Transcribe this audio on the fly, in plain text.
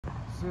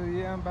So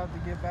yeah, I'm about to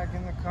get back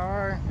in the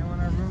car, and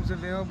when our room's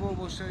available,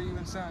 we'll show you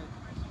inside.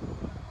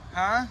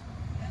 Huh?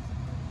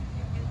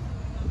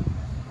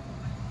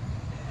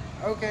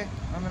 Okay,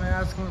 I'm gonna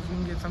ask him if we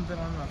can get something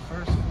on the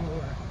first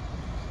floor.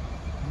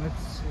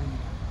 Let's see.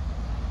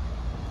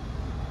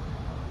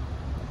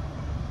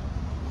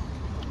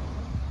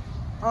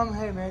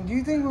 Hey man, do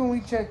you think when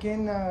we check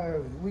in,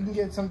 we can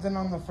get something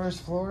on the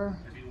first floor?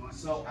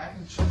 So I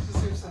can check to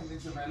see if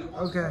something's available.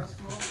 Okay.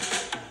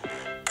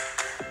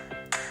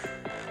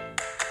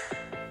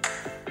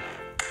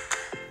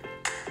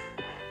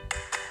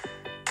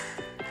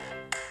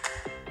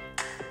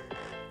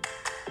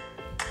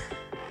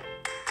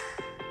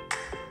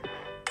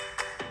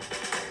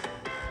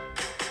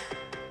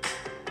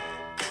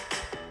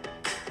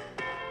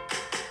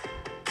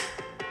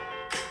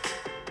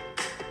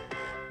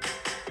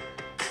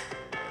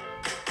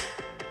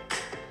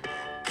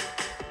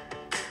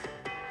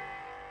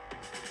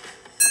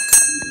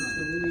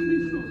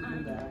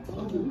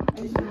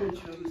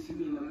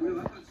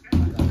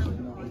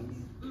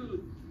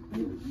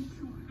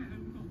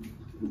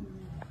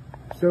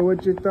 So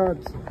what's your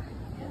thoughts?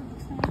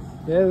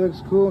 Yeah, it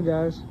looks cool,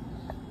 guys.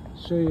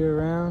 Show you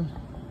around.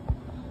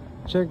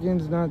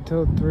 Check-in's not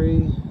till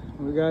 3.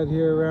 We got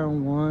here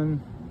around 1.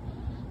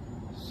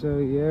 So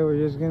yeah, we're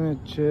just gonna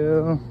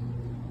chill.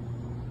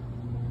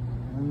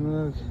 And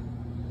look,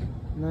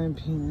 9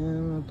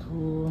 p.m. a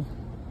pool.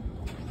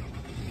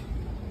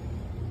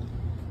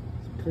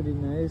 It's pretty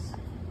nice.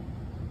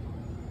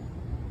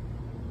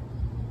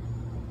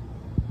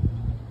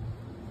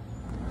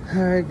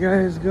 Alright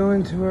guys,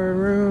 going to our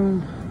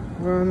room.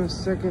 We're on the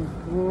 2nd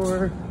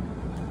floor.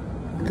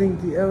 I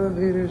think the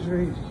elevator's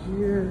right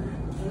here.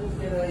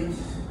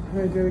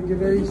 I gotta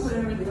get ice.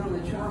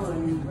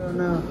 Oh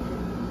no.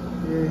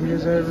 Yeah,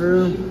 here's our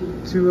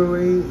room,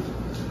 208.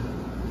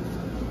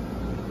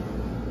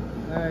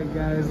 Alright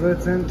guys,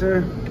 let's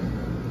enter.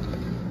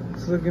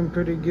 It's looking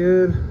pretty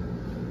good.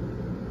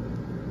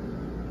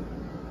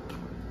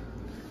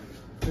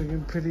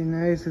 Looking pretty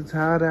nice. It's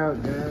hot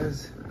out,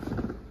 guys.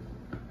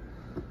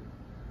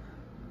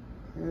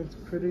 It's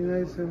pretty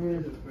nice in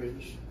here.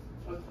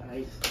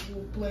 Nice.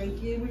 Little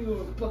blanket. We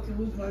gonna fucking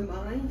lose my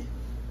mind.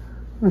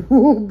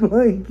 Wool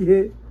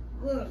blanket.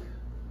 Look.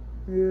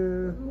 Yeah.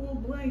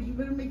 Little blanket. You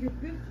better make it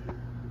 50.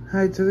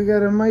 Alright, so we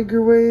got a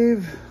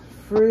microwave,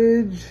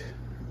 fridge,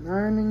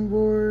 ironing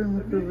board.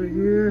 Look over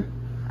here.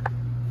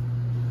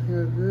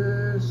 Got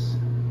this.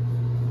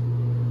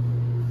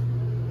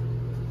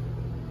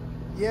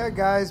 Yeah,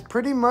 guys,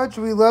 pretty much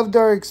we loved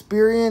our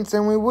experience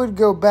and we would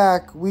go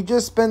back. We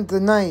just spent the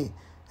night.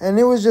 And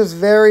it was just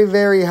very,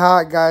 very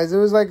hot, guys. It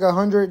was like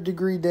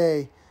 100-degree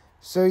day.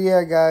 So,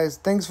 yeah, guys.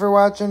 Thanks for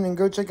watching, and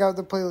go check out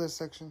the playlist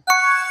section.